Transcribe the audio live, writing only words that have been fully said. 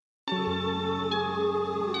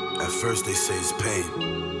first they say it's pain,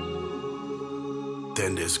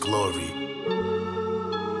 then there's glory.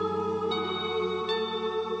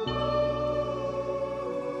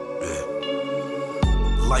 Yeah.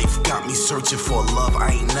 Life got me searching for a love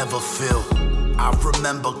I ain't never feel. I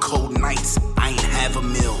remember cold nights, I ain't have a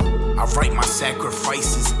meal. I write my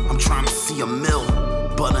sacrifices, I'm trying to see a mill.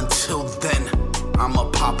 But until then, I'ma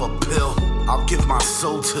pop a pill. I'll give my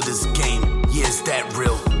soul to this game, yeah, is that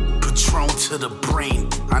real? Patron to the brain,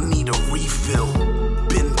 I need a refill.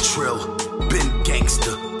 Been trill, been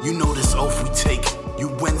gangster, you know this oath we take. You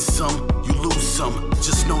win some, you lose some,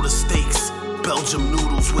 just know the stakes. Belgium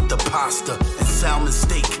noodles with the pasta and salmon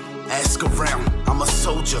steak. Ask around, I'm a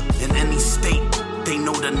soldier in any state. They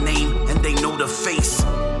know the name and they know the face.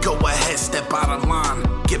 Go ahead, step out of line,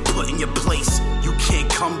 get put in your place. You can't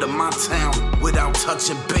come to my town without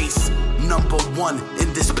touching base. Number one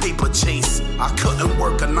in this paper chase. I couldn't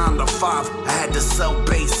work a 9 to 5, I had to sell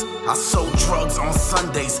base. I sold drugs on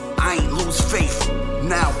Sundays, I ain't lose faith.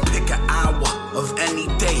 Now pick an hour of any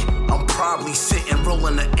day. I'm probably sitting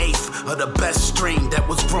rolling the 8th of the best strain that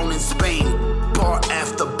was grown in Spain. Bar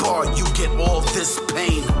after bar, you get all this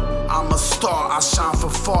pain. I'm a star, I shine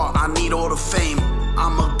from far, I need all the fame.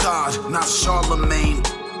 I'm a god, not Charlemagne.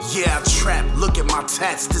 Yeah, I trap, look at my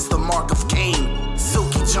tats, this the mark of Cain.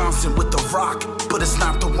 Silky Johnson with the rock, but it's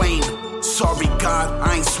not the Wayne. Sorry God,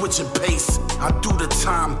 I ain't switching pace. I do the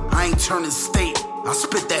time, I ain't turning state. I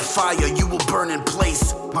spit that fire, you will burn in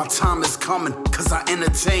place. My time is coming, cause I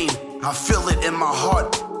entertain. I feel it in my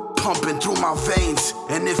heart, pumping through my veins.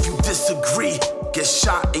 And if you disagree, get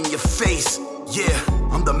shot in your face. Yeah,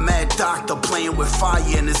 I'm the mad doctor playing with fire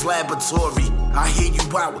in his laboratory. I hear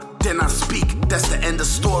you out, then I speak, that's the end of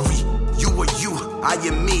story. You are you, I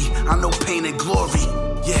am me, I know pain and glory.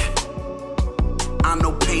 Yeah, I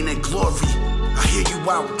know pain and glory. I hear you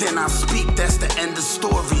out, then I speak, that's the end of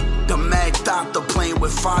story. The mad doctor playing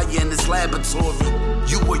with fire in his laboratory.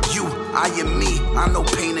 You are you, I am me, I know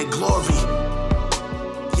pain and glory.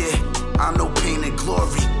 Yeah, I know pain and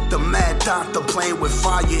glory. The mad doctor playing with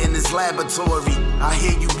fire in his laboratory. I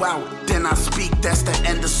hear you out, then I speak, that's the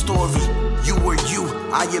end of story. You are you,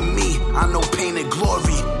 I am me, I know pain and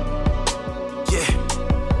glory. Yeah,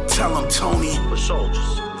 tell him, Tony. We're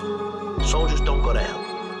soldiers. Soldiers don't go to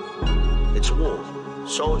hell. It's war.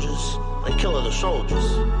 Soldiers, they kill other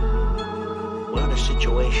soldiers. We're in a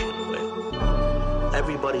situation where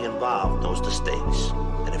everybody involved knows the stakes.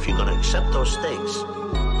 And if you're gonna accept those stakes,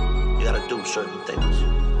 you gotta do certain things.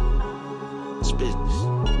 It's business.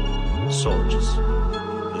 Soldiers.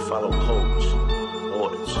 We follow codes,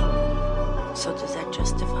 orders. So does that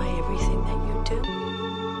justify everything that you do?